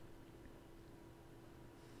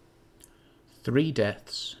Three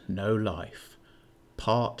Deaths, No Life,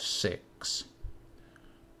 Part 6.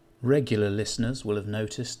 Regular listeners will have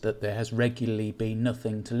noticed that there has regularly been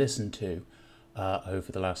nothing to listen to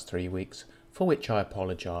over the last 3 weeks, for which I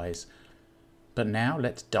apologise. But now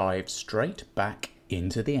let's dive straight back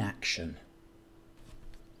into the action.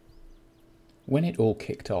 When it all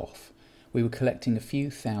kicked off, we were collecting a few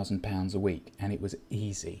 £1,000s a week, and it was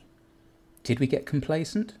easy. Did we get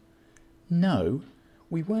complacent? No.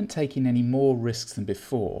 We weren't taking any more risks than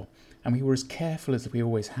before, and we were as careful as we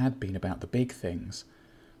always had been about the big things.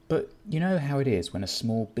 But you know how it is when a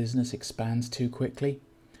small business expands too quickly?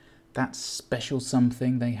 That special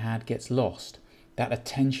something they had gets lost, that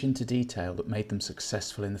attention to detail that made them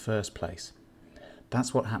successful in the first place.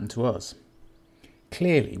 That's what happened to us.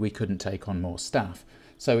 Clearly we couldn't take on more staff,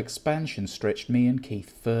 so expansion stretched me and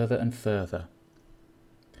Keith further and further.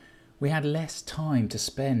 We had less time to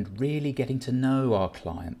spend really getting to know our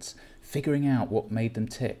clients, figuring out what made them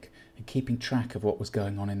tick and keeping track of what was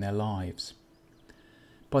going on in their lives.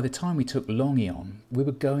 By the time we took Longy on, we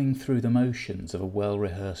were going through the motions of a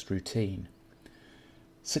well-rehearsed routine.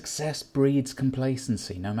 Success breeds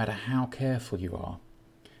complacency, no matter how careful you are.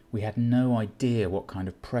 We had no idea what kind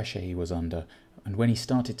of pressure he was under, and when he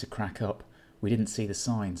started to crack up, we didn't see the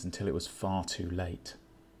signs until it was far too late.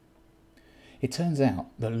 It turns out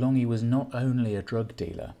that Longy was not only a drug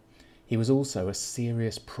dealer, he was also a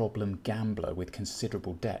serious problem gambler with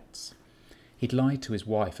considerable debts. He'd lied to his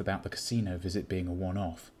wife about the casino visit being a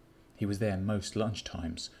one-off. He was there most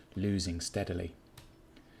lunchtimes, losing steadily.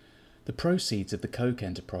 The proceeds of the coke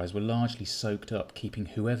enterprise were largely soaked up, keeping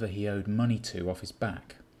whoever he owed money to off his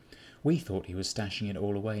back. We thought he was stashing it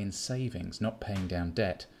all away in savings, not paying down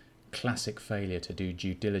debt. Classic failure to do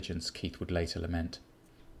due diligence, Keith would later lament.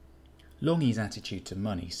 Longy's attitude to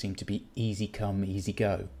money seemed to be easy come, easy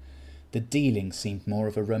go. The dealing seemed more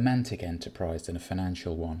of a romantic enterprise than a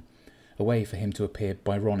financial one, a way for him to appear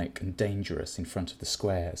Byronic and dangerous in front of the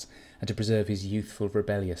squares, and to preserve his youthful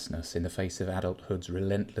rebelliousness in the face of adulthood's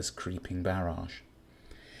relentless creeping barrage.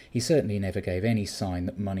 He certainly never gave any sign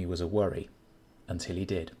that money was a worry, until he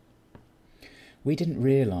did. We didn't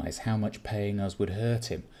realise how much paying us would hurt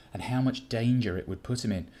him and how much danger it would put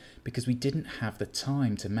him in, because we didn't have the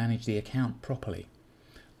time to manage the account properly.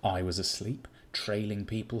 I was asleep, trailing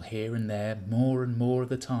people here and there more and more of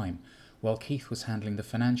the time, while Keith was handling the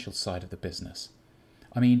financial side of the business.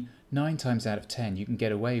 9 times out of 10 you can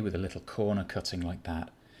get away with a little corner cutting like that.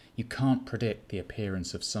 You can't predict the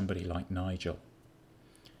appearance of somebody like Nigel.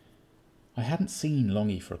 I hadn't seen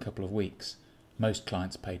Longy for a couple of weeks. Most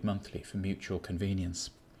clients paid monthly for mutual convenience.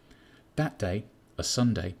 That day, a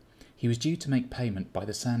Sunday, he was due to make payment by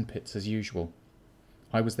the sandpits as usual.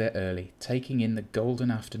 I was there early, taking in the golden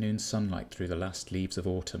afternoon sunlight through the last leaves of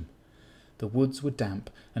autumn. The woods were damp,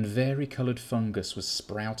 and vari-coloured fungus was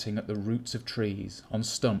sprouting at the roots of trees, on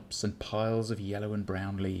stumps and piles of yellow and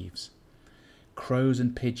brown leaves. Crows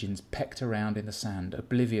and pigeons pecked around in the sand,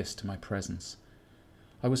 oblivious to my presence.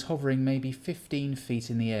 I was hovering maybe 15 feet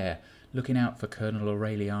in the air, looking out for Colonel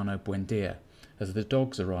Aureliano Buendia, as the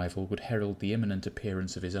dog's arrival would herald the imminent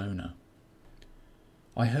appearance of his owner.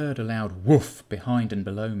 I heard a loud woof behind and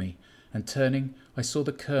below me, and turning, I saw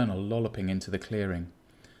the Colonel lolloping into the clearing.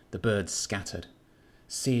 The birds scattered.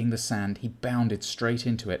 Seeing the sand, he bounded straight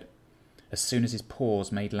into it. As soon as his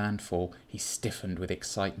paws made landfall, he stiffened with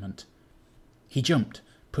excitement. He jumped,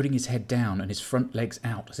 putting his head down and his front legs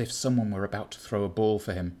out as if someone were about to throw a ball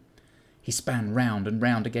for him. He span round and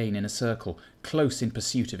round again in a circle, close in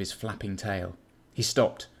pursuit of his flapping tail. He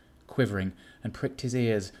stopped, quivering, and pricked his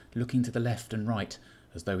ears, looking to the left and right,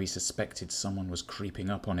 as though he suspected someone was creeping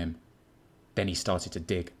up on him. Then he started to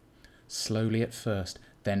dig. Slowly at first,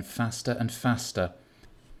 then faster and faster.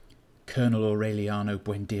 Colonel Aureliano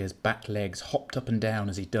Buendia's back legs hopped up and down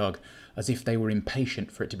as he dug, as if they were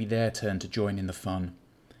impatient for it to be their turn to join in the fun.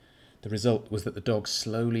 The result was that the dog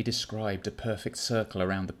slowly described a perfect circle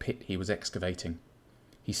around the pit he was excavating.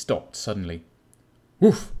 He stopped suddenly.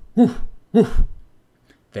 Woof, woof, woof.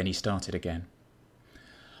 Then he started again.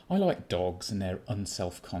 I like dogs and their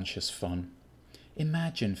unself-conscious fun.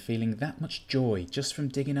 Imagine feeling that much joy just from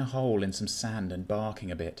digging a hole in some sand and barking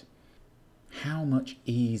a bit. How much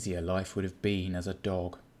easier life would have been as a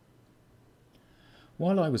dog.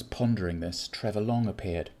 While I was pondering this, Trevor Long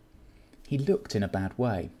appeared. He looked in a bad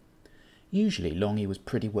way. Usually Longy was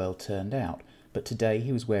pretty well turned out, but today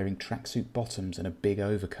he was wearing tracksuit bottoms and a big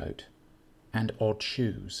overcoat. And odd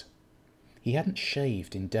shoes. He hadn't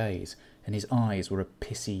shaved in days, and his eyes were a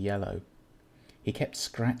pissy yellow. He kept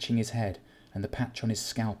scratching his head, and the patch on his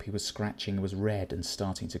scalp he was scratching was red and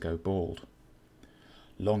starting to go bald.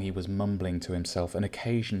 Longy was mumbling to himself and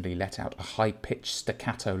occasionally let out a high-pitched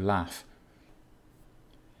staccato laugh.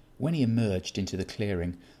 When he emerged into the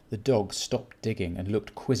clearing, the dog stopped digging and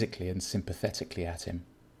looked quizzically and sympathetically at him.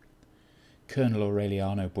 Colonel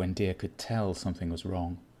Aureliano Buendia could tell something was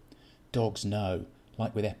wrong. Dogs know,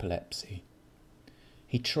 like with epilepsy.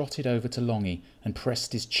 He trotted over to Longy and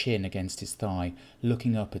pressed his chin against his thigh,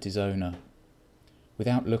 looking up at his owner.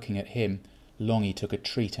 Without looking at him, Longy took a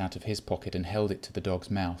treat out of his pocket and held it to the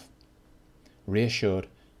dog's mouth. Reassured,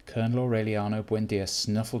 Colonel Aureliano Buendia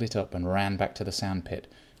snuffled it up and ran back to the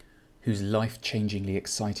sandpit, whose life-changingly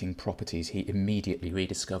exciting properties he immediately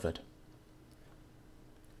rediscovered.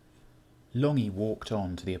 Longy walked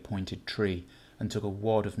on to the appointed tree and took a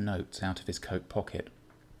wad of notes out of his coat pocket.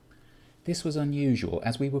 This was unusual,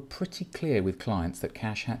 as we were pretty clear with clients that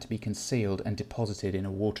cash had to be concealed and deposited in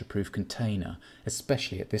a waterproof container,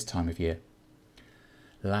 especially at this time of year.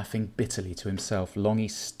 Laughing bitterly to himself, Longy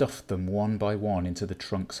stuffed them one by one into the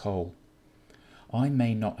trunk's hole. I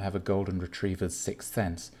may not have a golden retriever's sixth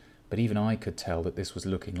sense, but even I could tell that this was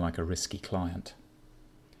looking like a risky client.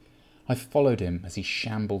 I followed him as he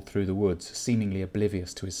shambled through the woods, seemingly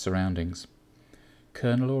oblivious to his surroundings.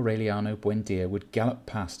 Colonel Aureliano Buendia would gallop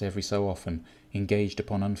past every so often, engaged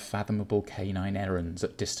upon unfathomable canine errands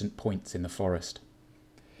at distant points in the forest.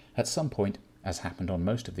 At some point, as happened on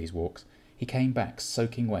most of these walks, he came back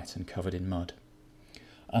soaking wet and covered in mud.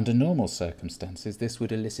 Under normal circumstances, this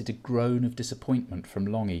would elicit a groan of disappointment from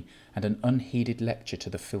Longy and an unheeded lecture to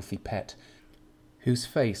the filthy pet, whose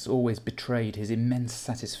face always betrayed his immense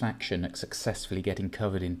satisfaction at successfully getting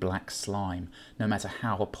covered in black slime, no matter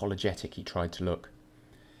how apologetic he tried to look.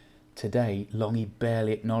 Today, Longy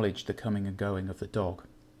barely acknowledged the coming and going of the dog.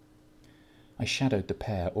 I shadowed the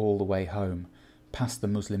pair all the way home, past the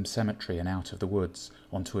Muslim cemetery and out of the woods,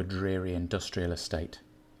 onto a dreary industrial estate.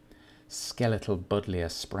 Skeletal buddleia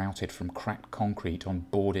sprouted from cracked concrete on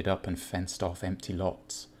boarded-up and fenced-off empty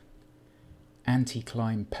lots.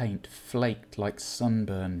 Anti-climb paint flaked like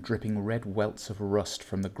sunburn, dripping red welts of rust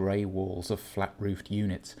from the grey walls of flat-roofed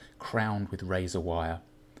units crowned with razor wire.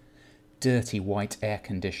 Dirty white air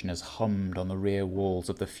conditioners hummed on the rear walls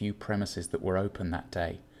of the few premises that were open that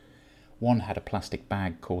day. One had a plastic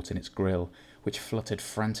bag caught in its grill, which fluttered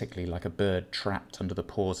frantically like a bird trapped under the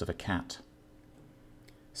paws of a cat.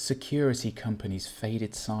 Security companies'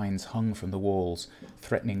 faded signs hung from the walls,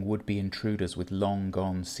 threatening would-be intruders with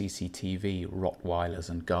long-gone CCTV, Rottweilers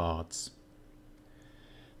and guards.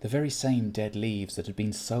 The very same dead leaves that had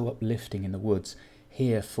been so uplifting in the woods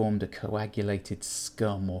here formed a coagulated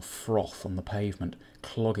scum or froth on the pavement,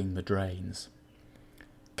 clogging the drains.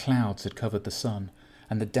 Clouds had covered the sun,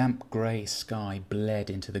 and the damp grey sky bled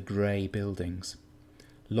into the grey buildings.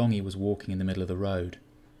 Longy was walking in the middle of the road.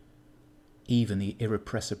 Even the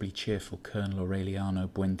irrepressibly cheerful Colonel Aureliano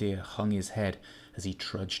Buendia hung his head as he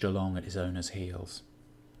trudged along at his owner's heels.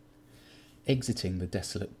 Exiting the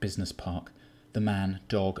desolate business park, the man,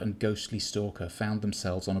 dog and ghostly stalker found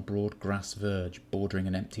themselves on a broad grass verge bordering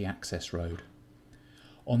an empty access road.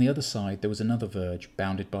 On the other side there was another verge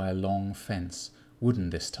bounded by a long fence, wooden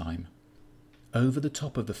this time. Over the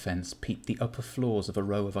top of the fence peeped the upper floors of a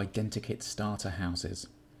row of identikit starter houses.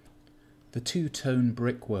 The two-tone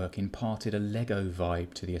brickwork imparted a Lego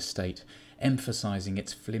vibe to the estate, emphasising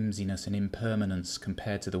its flimsiness and impermanence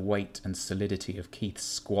compared to the weight and solidity of Keith's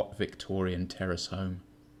squat Victorian terrace home.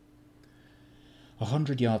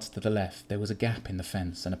 100 yards to the left there was a gap in the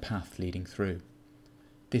fence and a path leading through.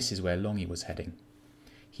 This is where Longy was heading.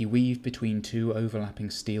 He weaved between two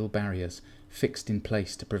overlapping steel barriers, fixed in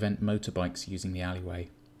place to prevent motorbikes using the alleyway.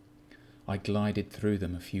 I glided through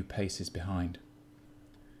them a few paces behind.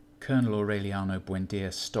 Colonel Aureliano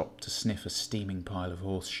Buendia stopped to sniff a steaming pile of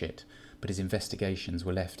horse shit, but his investigations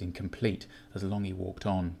were left incomplete as Longy walked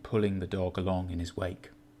on, pulling the dog along in his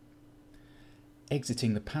wake.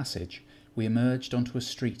 Exiting the passage, we emerged onto a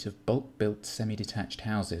street of bulk-built semi-detached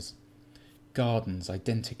houses. Gardens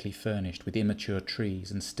identically furnished with immature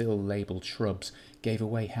trees and still labelled shrubs gave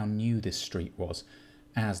away how new this street was,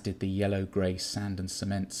 as did the yellow-grey sand and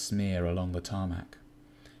cement smear along the tarmac,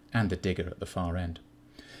 and the digger at the far end.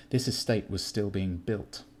 This estate was still being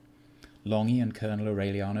built. Longy and Colonel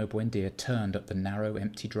Aureliano Buendia turned up the narrow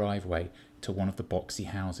empty driveway to one of the boxy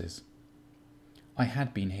houses. I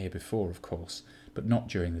had been here before, of course, but not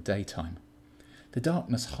during the daytime. The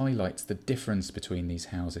darkness highlights the difference between these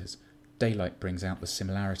houses. Daylight brings out the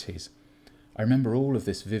similarities. I remember all of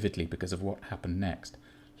this vividly because of what happened next,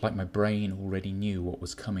 like my brain already knew what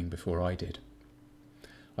was coming before I did.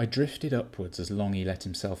 I drifted upwards as Longy let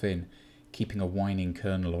himself in, keeping a whining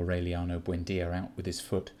Colonel Aureliano Buendia out with his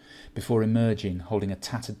foot, before emerging holding a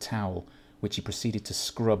tattered towel, which he proceeded to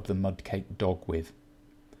scrub the mud-caked dog with.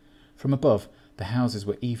 From above, the houses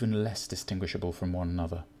were even less distinguishable from one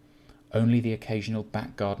another. Only the occasional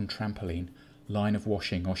back garden trampoline, line of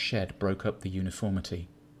washing or shed broke up the uniformity.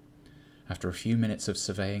 After a few minutes of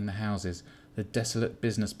surveying the houses, the desolate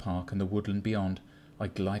business park and the woodland beyond, I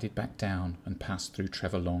glided back down and passed through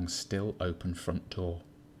Trevor Long's still open front door.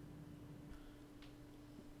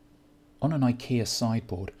 On an IKEA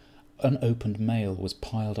sideboard, unopened mail was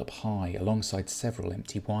piled up high alongside several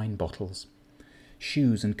empty wine bottles.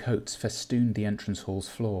 Shoes and coats festooned the entrance hall's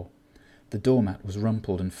floor. The doormat was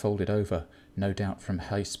rumpled and folded over, no doubt from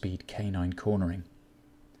high-speed canine cornering.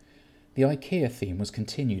 The IKEA theme was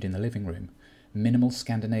continued in the living room, minimal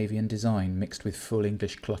Scandinavian design mixed with full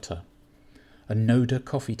English clutter. A Noda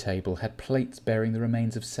coffee table had plates bearing the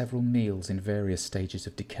remains of several meals in various stages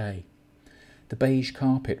of decay. The beige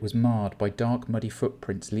carpet was marred by dark muddy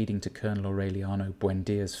footprints leading to Colonel Aureliano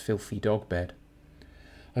Buendia's filthy dog bed.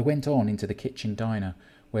 I went on into the kitchen diner,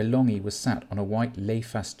 where Longy was sat on a white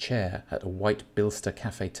lay-fast chair at a white Bilster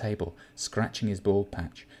cafe table, scratching his bald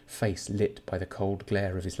patch, face lit by the cold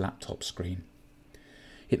glare of his laptop screen.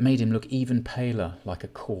 It made him look even paler, like a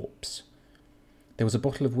corpse. There was a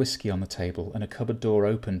bottle of whiskey on the table and a cupboard door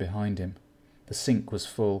open behind him. The sink was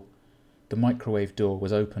full. The microwave door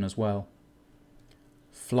was open as well.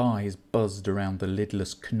 Flies buzzed around the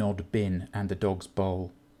lidless Knod bin and the dog's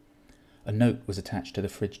bowl. A note was attached to the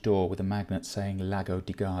fridge door with a magnet saying Lago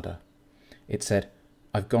di Garda. It said,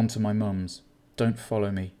 "I've gone to my mum's. Don't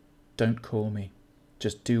follow me. Don't call me.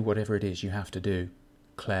 Just do whatever it is you have to do.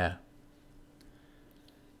 Claire."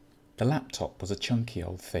 The laptop was a chunky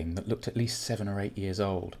old thing that looked at least 7 or 8 years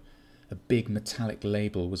old. A big metallic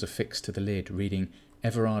label was affixed to the lid reading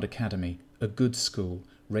Everard Academy, a good school,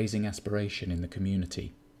 raising aspiration in the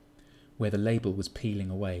community. Where the label was peeling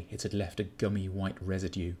away, it had left a gummy white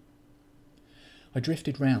residue. I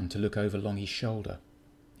drifted round to look over Longy's shoulder.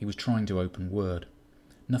 He was trying to open Word.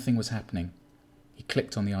 Nothing was happening. He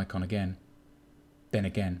clicked on the icon again. Then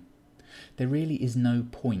again. There really is no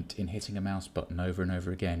point in hitting a mouse button over and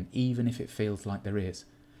over again, even if it feels like there is.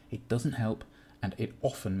 It doesn't help, and it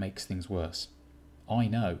often makes things worse. I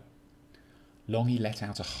know. Longy let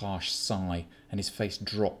out a harsh sigh, and his face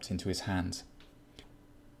dropped into his hands.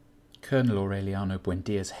 Colonel Aureliano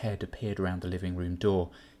Buendia's head appeared around the living room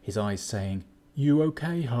door, his eyes saying, "You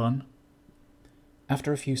okay, hon?"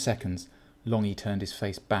 After a few seconds, Longy turned his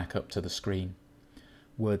face back up to the screen.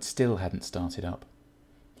 Word still hadn't started up.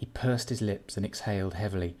 He pursed his lips and exhaled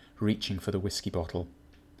heavily, reaching for the whiskey bottle.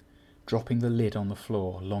 Dropping the lid on the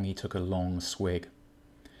floor, Longy took a long swig.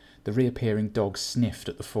 The reappearing dog sniffed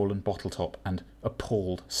at the fallen bottle top and,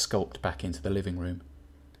 appalled, skulked back into the living room.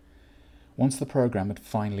 Once the programme had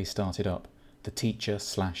finally started up, the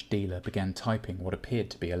teacher/dealer began typing what appeared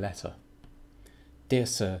to be a letter. "Dear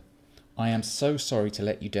Sir, I am so sorry to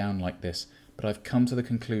let you down like this, but I've come to the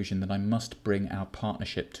conclusion that I must bring our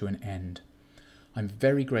partnership to an end. I'm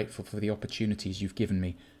very grateful for the opportunities you've given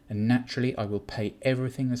me, and naturally I will pay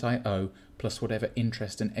everything that I owe, plus whatever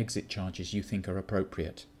interest and exit charges you think are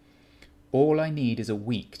appropriate. All I need is a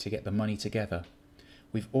week to get the money together.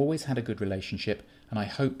 We've always had a good relationship, and I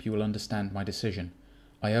hope you will understand my decision.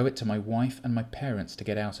 I owe it to my wife and my parents to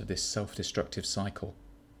get out of this self-destructive cycle."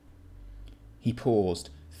 He paused,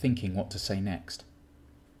 thinking what to say next.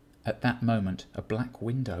 At that moment, a black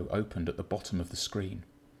window opened at the bottom of the screen.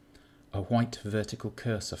 A white vertical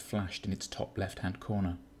cursor flashed in its top left-hand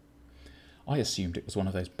corner. I assumed it was one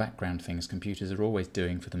of those background things computers are always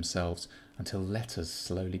doing for themselves until letters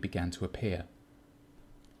slowly began to appear.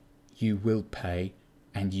 "You will pay,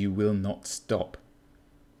 and you will not stop.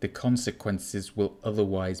 The consequences will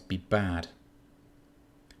otherwise be bad."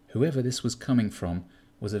 Whoever this was coming from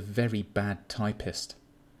was a very bad typist.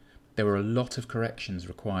 There were a lot of corrections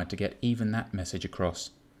required to get even that message across.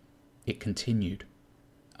 It continued.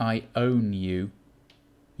 "I own you.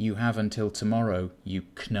 You have until tomorrow, you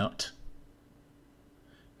knut."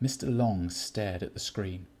 Mr. Long stared at the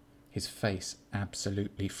screen, his face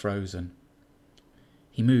absolutely frozen.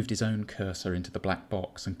 He moved his own cursor into the black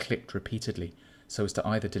box and clicked repeatedly so as to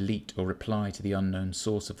either delete or reply to the unknown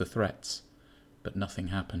source of the threats, but nothing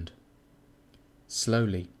happened.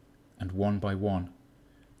 Slowly, and one by one,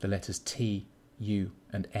 the letters T, U,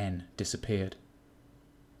 and N disappeared.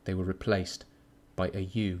 They were replaced by a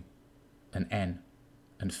U, an N,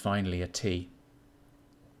 and finally a T.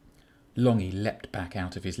 Longy leapt back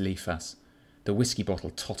out of his leafas. The whiskey bottle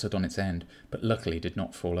tottered on its end, but luckily did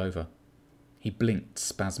not fall over. He blinked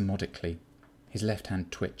spasmodically. His left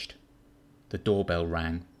hand twitched. The doorbell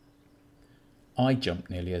rang. I jumped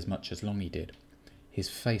nearly as much as Longy did. His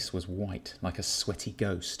face was white, like a sweaty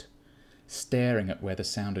ghost. Staring at where the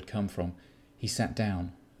sound had come from, he sat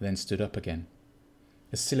down, then stood up again.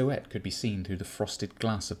 A silhouette could be seen through the frosted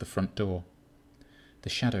glass of the front door. The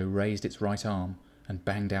shadow raised its right arm and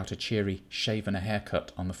banged out a cheery shave and a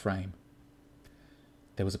haircut on the frame.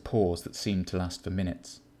 There was a pause that seemed to last for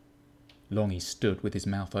minutes. Longy stood with his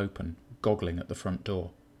mouth open, goggling at the front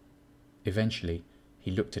door. Eventually,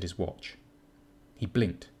 he looked at his watch. He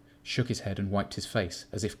blinked, shook his head and wiped his face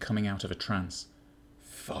as if coming out of a trance.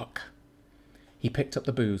 Fuck. He picked up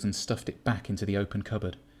the booze and stuffed it back into the open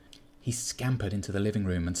cupboard. He scampered into the living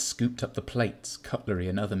room and scooped up the plates, cutlery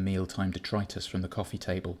and other mealtime detritus from the coffee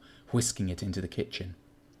table, whisking it into the kitchen.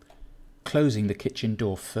 Closing the kitchen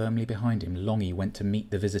door firmly behind him, Longy went to meet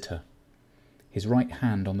the visitor. His right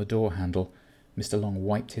hand on the door handle, Mr. Long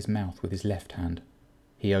wiped his mouth with his left hand.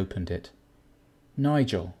 He opened it.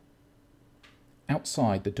 Nigel.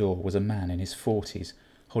 Outside the door was a man in his 40s,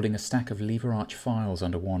 holding a stack of lever arch files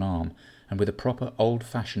under one arm and with a proper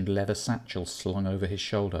old-fashioned leather satchel slung over his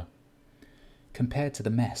shoulder. Compared to the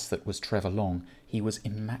mess that was Trevor Long, he was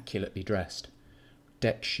immaculately dressed.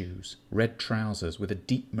 Deck shoes, red trousers with a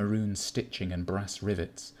deep maroon stitching and brass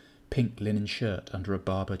rivets, pink linen shirt under a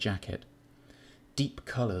Barber jacket. Deep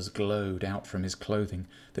colours glowed out from his clothing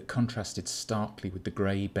that contrasted starkly with the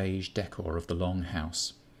grey-beige decor of the Long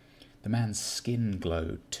house. The man's skin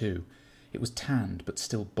glowed, too. It was tanned, but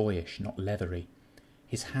still boyish, not leathery.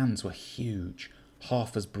 His hands were huge,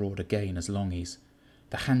 half as broad again as Longy's.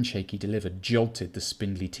 The handshake he delivered jolted the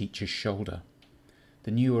spindly teacher's shoulder.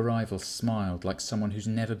 The new arrival smiled like someone who's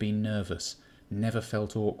never been nervous, never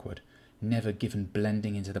felt awkward, never given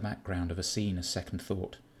blending into the background of a scene a second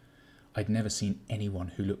thought. I'd never seen anyone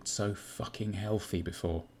who looked so fucking healthy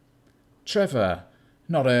before. Trevor,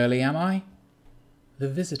 not early, am I? The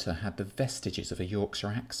visitor had the vestiges of a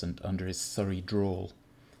Yorkshire accent under his Surrey drawl.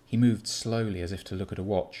 He moved slowly as if to look at a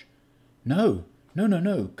watch. No,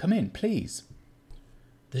 come in, please.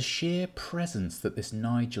 The sheer presence that this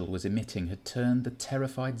Nigel was emitting had turned the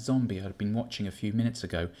terrified zombie I had been watching a few minutes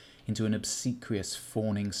ago into an obsequious,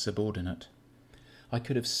 fawning subordinate. I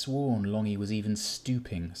could have sworn Longy was even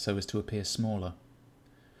stooping so as to appear smaller.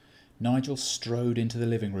 Nigel strode into the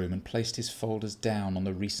living room and placed his folders down on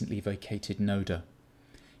the recently vacated Noda.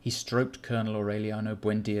 He stroked Colonel Aureliano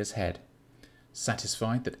Buendia's head.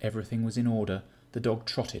 Satisfied that everything was in order, the dog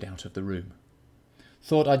trotted out of the room.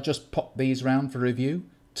 Thought I'd just pop these round for review,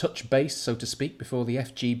 touch base, so to speak, before the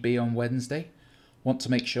FGB on Wednesday. Want to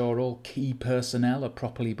make sure all key personnel are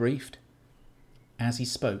properly briefed. As he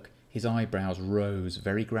spoke, his eyebrows rose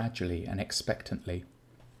very gradually and expectantly.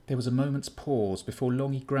 There was a moment's pause before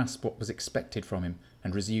Longy grasped what was expected from him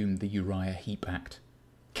and resumed the Uriah Heep act.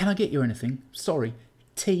 Can I get you anything? Sorry.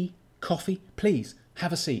 Tea? Coffee? Please,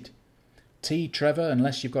 have a seat. Tea, Trevor,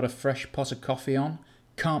 unless you've got a fresh pot of coffee on.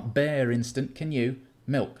 Can't bear instant, can you?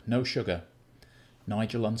 Milk, no sugar.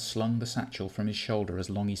 Nigel unslung the satchel from his shoulder as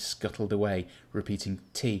Longy scuttled away, repeating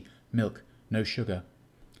tea, milk, no sugar.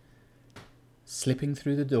 Slipping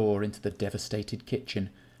through the door into the devastated kitchen,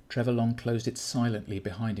 Trevor Long closed it silently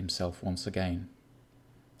behind himself once again.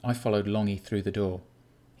 I followed Longy through the door.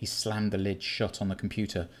 He slammed the lid shut on the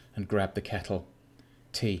computer and grabbed the kettle.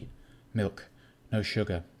 Tea, milk, no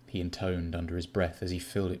sugar, he intoned under his breath as he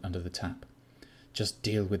filled it under the tap. Just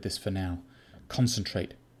deal with this for now.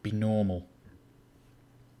 Concentrate. Be normal.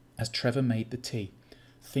 As Trevor made the tea,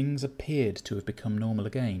 things appeared to have become normal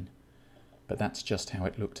again. But that's just how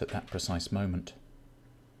it looked at that precise moment.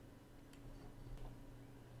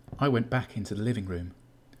 I went back into the living room.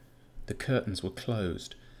 The curtains were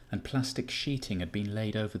closed, and plastic sheeting had been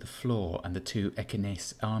laid over the floor and the two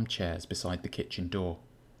echinacea armchairs beside the kitchen door.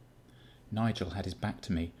 Nigel had his back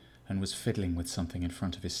to me and was fiddling with something in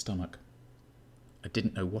front of his stomach. I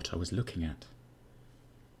didn't know what I was looking at.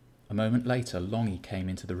 A moment later, Longy came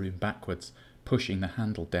into the room backwards, pushing the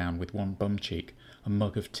handle down with one bum cheek, a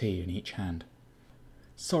mug of tea in each hand.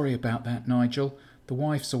 Sorry about that, Nigel. The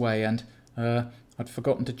wife's away and, I'd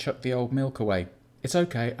forgotten to chuck the old milk away. It's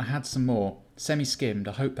okay, I had some more. Semi-skimmed,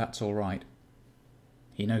 I hope that's all right.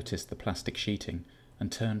 He noticed the plastic sheeting and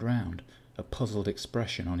turned round, a puzzled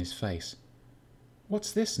expression on his face.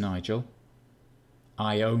 What's this, Nigel?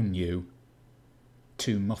 I own you.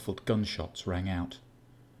 2 muffled gunshots rang out.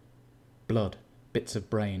 Blood, bits of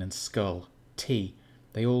brain and skull, tea,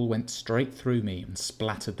 they all went straight through me and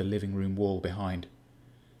splattered the living room wall behind.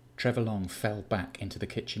 Trevor Long fell back into the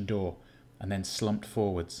kitchen door and then slumped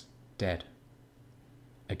forwards, dead.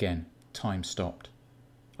 Again, time stopped.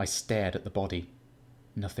 I stared at the body.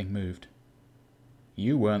 Nothing moved.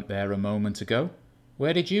 You weren't there a moment ago.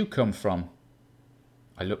 Where did you come from?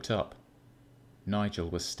 I looked up. Nigel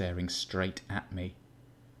was staring straight at me.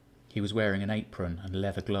 He was wearing an apron and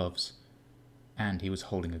leather gloves, and he was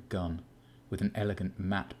holding a gun, with an elegant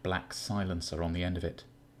matte black silencer on the end of it.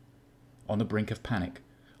 On the brink of panic,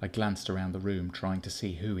 I glanced around the room, trying to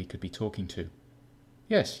see who he could be talking to.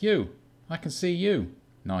 "Yes, you. I can see you,"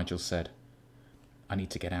 Nigel said. I need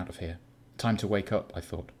to get out of here. Time to wake up, I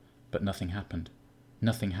thought, but nothing happened.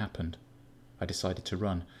 Nothing happened. I decided to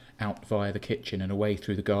run, out via the kitchen and away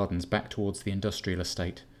through the gardens back towards the industrial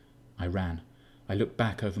estate. I ran. I looked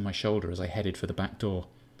back over my shoulder as I headed for the back door.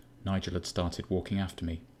 Nigel had started walking after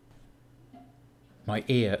me. My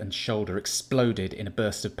ear and shoulder exploded in a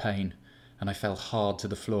burst of pain, and I fell hard to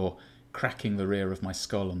the floor, cracking the rear of my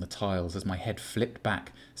skull on the tiles as my head flipped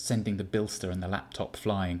back, sending the bilster and the laptop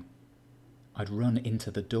flying. I'd run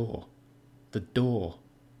into the door. The door.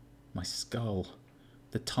 My skull.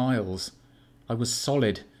 The tiles. I was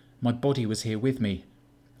solid. My body was here with me.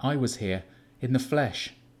 I was here, in the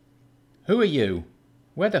flesh. "Who are you?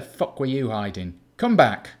 Where the fuck were you hiding? Come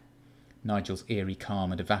back!" Nigel's eerie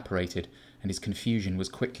calm had evaporated, and his confusion was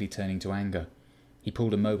quickly turning to anger. He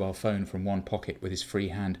pulled a mobile phone from one pocket with his free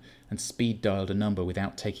hand and speed-dialed a number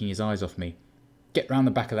without taking his eyes off me. "Get round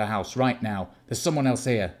the back of the house, right now. There's someone else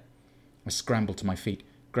here." I scrambled to my feet,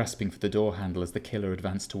 grasping for the door handle as the killer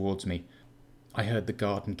advanced towards me. I heard the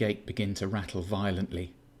garden gate begin to rattle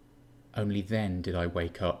violently. Only then did I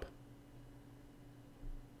wake up.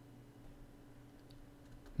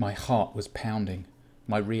 My heart was pounding,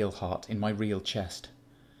 my real heart in my real chest.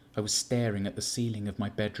 I was staring at the ceiling of my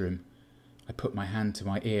bedroom. I put my hand to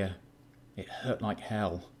my ear. It hurt like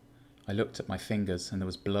hell. I looked at my fingers and there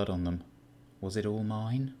was blood on them. Was it all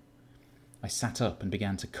mine? I sat up and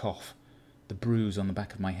began to cough. The bruise on the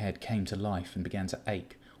back of my head came to life and began to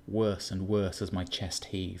ache, worse and worse as my chest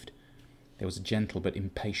heaved. There was a gentle but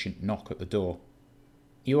impatient knock at the door.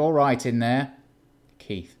 "You all right in there?"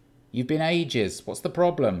 "Keith, you've been ages. What's the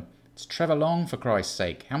problem? It's Trevor Long, for Christ's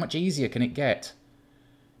sake. How much easier can it get?"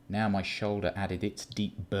 Now my shoulder added its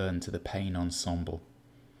deep burn to the pain ensemble.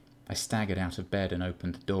 I staggered out of bed and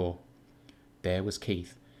opened the door. There was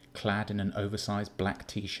Keith, clad in an oversized black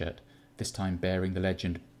t-shirt, this time bearing the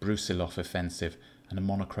legend Brusilov Offensive and a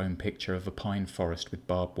monochrome picture of a pine forest with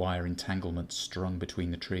barbed wire entanglements strung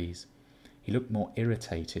between the trees. He looked more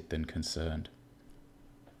irritated than concerned.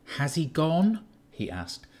 "Has he gone?" he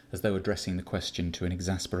asked, as though addressing the question to an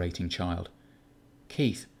exasperating child.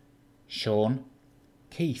 "Keith." "Sean."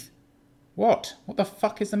 "Keith." What? What the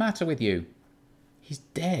fuck is the matter with you?" "He's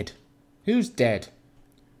dead." "Who's dead?"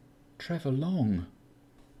 "Trevor Long."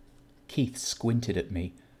 Keith squinted at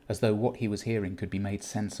me, as though what he was hearing could be made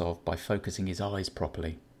sense of by focusing his eyes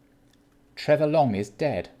properly. "Trevor Long is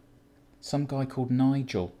dead? Some guy called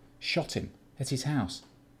Nigel shot him at his house."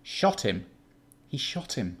 "Shot him?" "He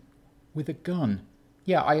shot him. With a gun."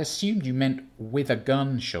 "Yeah, I assumed you meant with a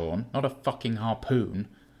gun, Sean, not a fucking harpoon."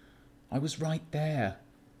 "I was right there."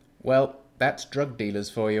 "Well, that's drug dealers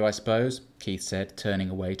for you, I suppose," Keith said, turning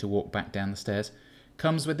away to walk back down the stairs.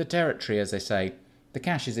 "Comes with the territory, as they say. The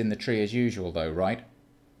cash is in the tree as usual, though, right?"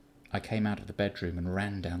 I came out of the bedroom and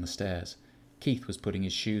ran down the stairs. Keith was putting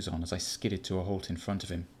his shoes on as I skidded to a halt in front of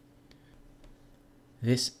him.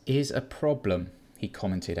 "This is a problem," he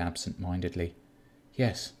commented absent-mindedly.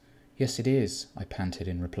 Yes, it is," I panted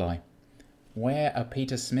in reply. "Where are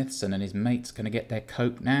Peter Smithson and his mates going to get their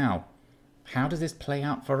coke now? How does this play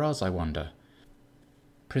out for us, I wonder?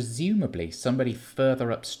 Presumably somebody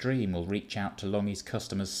further upstream will reach out to Longy's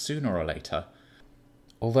customers sooner or later.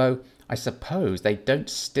 Although I suppose they don't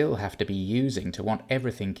still have to be using to want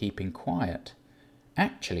everything keeping quiet.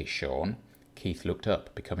 Actually, Sean," Keith looked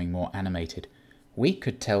up, becoming more animated, "we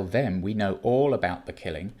could tell them we know all about the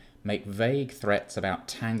killing, make vague threats about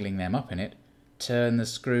tangling them up in it, turn the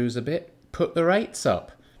screws a bit, put the rates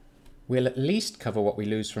up. We'll at least cover what we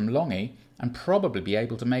lose from Longy, and probably be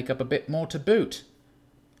able to make up a bit more to boot."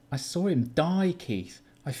 "I saw him die, Keith.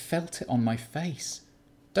 I felt it on my face."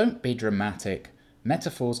 "Don't be dramatic.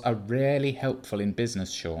 Metaphors are rarely helpful in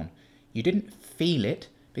business, Sean. You didn't feel it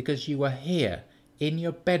because you were here, in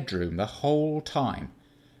your bedroom the whole time.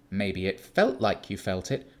 Maybe it felt like you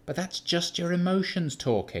felt it, but that's just your emotions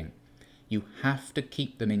talking. You have to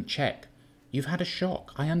keep them in check. You've had a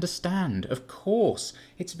shock, I understand. Of course,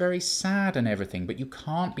 it's very sad and everything, but you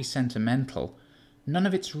can't be sentimental. None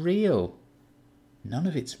of it's real." "None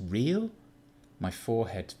of it's real?" My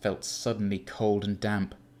forehead felt suddenly cold and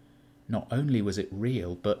damp. Not only was it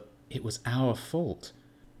real, but it was our fault.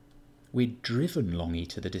 We'd driven Longy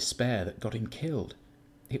to the despair that got him killed.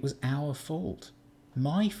 It was our fault.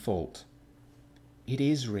 My fault. "It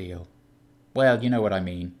is real." "Well, you know what I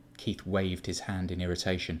mean." Keith waved his hand in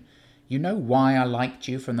irritation. "You know why I liked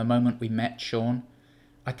you from the moment we met, Sean?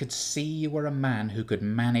 I could see you were a man who could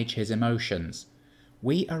manage his emotions.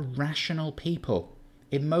 We are rational people.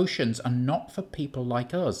 Emotions are not for people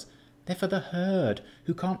like us. They're for the herd,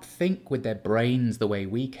 who can't think with their brains the way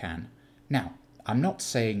we can. Now, I'm not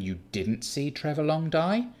saying you didn't see Trevor Long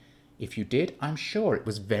die. If you did, I'm sure it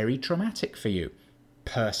was very traumatic for you.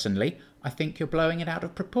 Personally, I think you're blowing it out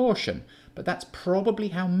of proportion, but that's probably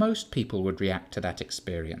how most people would react to that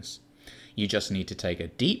experience. You just need to take a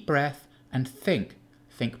deep breath and think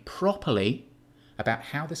properly about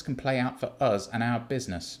how this can play out for us and our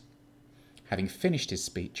business. Having finished his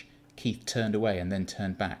speech, Keith turned away and then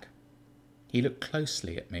turned back. He looked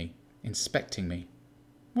closely at me, inspecting me.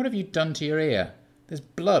 What have you done to your ear? There's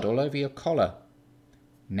blood all over your collar.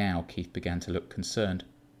 Now Keith began to look concerned.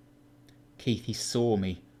 Keith, he saw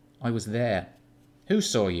me. I was there. Who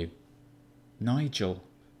saw you? Nigel,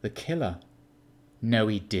 the killer. No,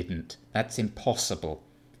 he didn't. That's impossible.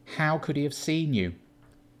 How could he have seen you?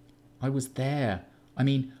 I was there.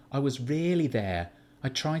 I was really there. I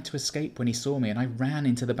tried to escape when he saw me and I ran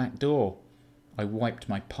into the back door. I wiped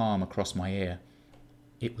my palm across my ear.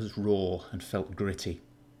 It was raw and felt gritty.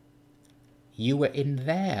 You were in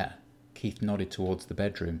there. Keith nodded towards the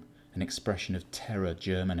bedroom, an expression of terror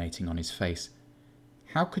germinating on his face.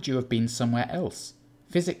 How could you have been somewhere else?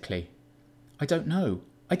 Physically? I don't know.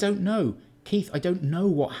 Keith, I don't know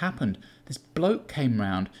what happened. This bloke came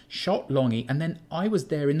round, shot Longy, and then I was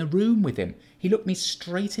there in the room with him. He looked me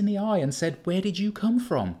straight in the eye and said, "Where did you come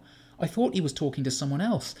from?" I thought he was talking to someone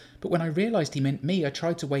else, but when I realised he meant me, I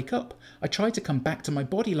tried to wake up. I tried to come back to my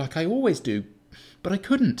body like I always do, but I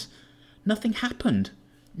couldn't. Nothing happened.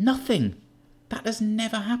 Nothing. That has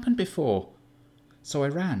never happened before. So I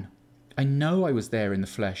ran. I know I was there in the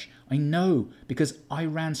flesh. I know, because I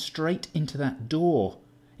ran straight into that door.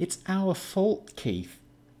 It's our fault, Keith.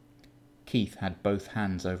 Keith had both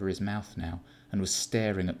hands over his mouth now and was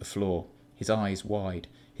staring at the floor, his eyes wide,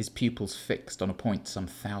 his pupils fixed on a point some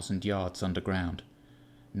 1,000 yards underground.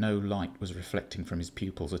 No light was reflecting from his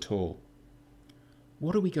pupils at all.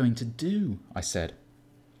 What are we going to do? I said.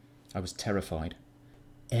 I was terrified.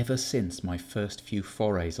 Ever since my first few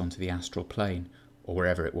forays onto the astral plane, or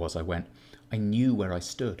wherever it was I went, I knew where I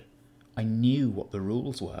stood. I knew what the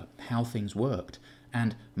rules were, how things worked,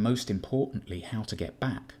 and, most importantly, how to get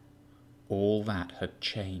back. All that had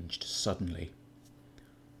changed suddenly.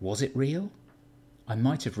 Was it real? I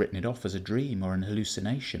might have written it off as a dream or an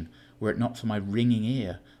hallucination, were it not for my ringing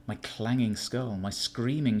ear, my clanging skull, my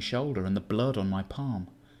screaming shoulder, and the blood on my palm.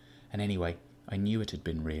 And anyway, I knew it had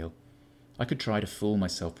been real. I could try to fool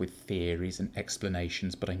myself with theories and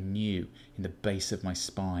explanations, but I knew in the base of my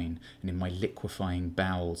spine and in my liquefying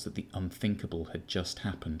bowels that the unthinkable had just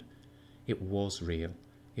happened. It was real.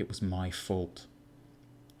 It was my fault.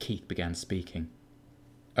 Keith began speaking.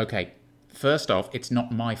 Okay, first off, it's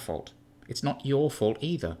not my fault. It's not your fault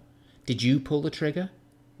either. Did you pull the trigger?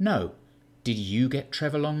 No. Did you get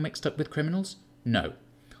Trevor Long mixed up with criminals? No.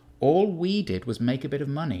 All we did was make a bit of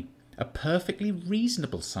money, a perfectly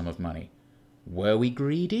reasonable sum of money. Were we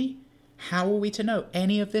greedy? How are we to know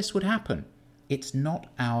any of this would happen? It's not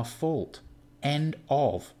our fault. End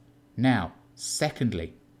of. Now,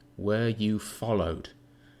 secondly, were you followed?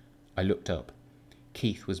 I looked up.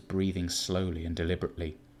 Keith was breathing slowly and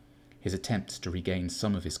deliberately. His attempts to regain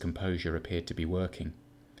some of his composure appeared to be working.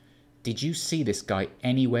 Did you see this guy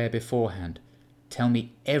anywhere beforehand? Tell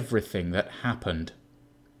me everything that happened.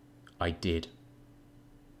 I did.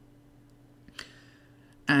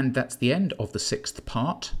 And that's the end of the 6th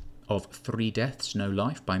part of 3 Deaths, No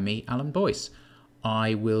Life by me, Alan Boyce.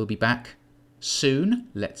 I will be back soon,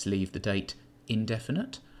 let's leave the date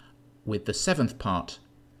indefinite, with the 7th part.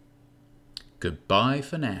 Goodbye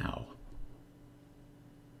for now.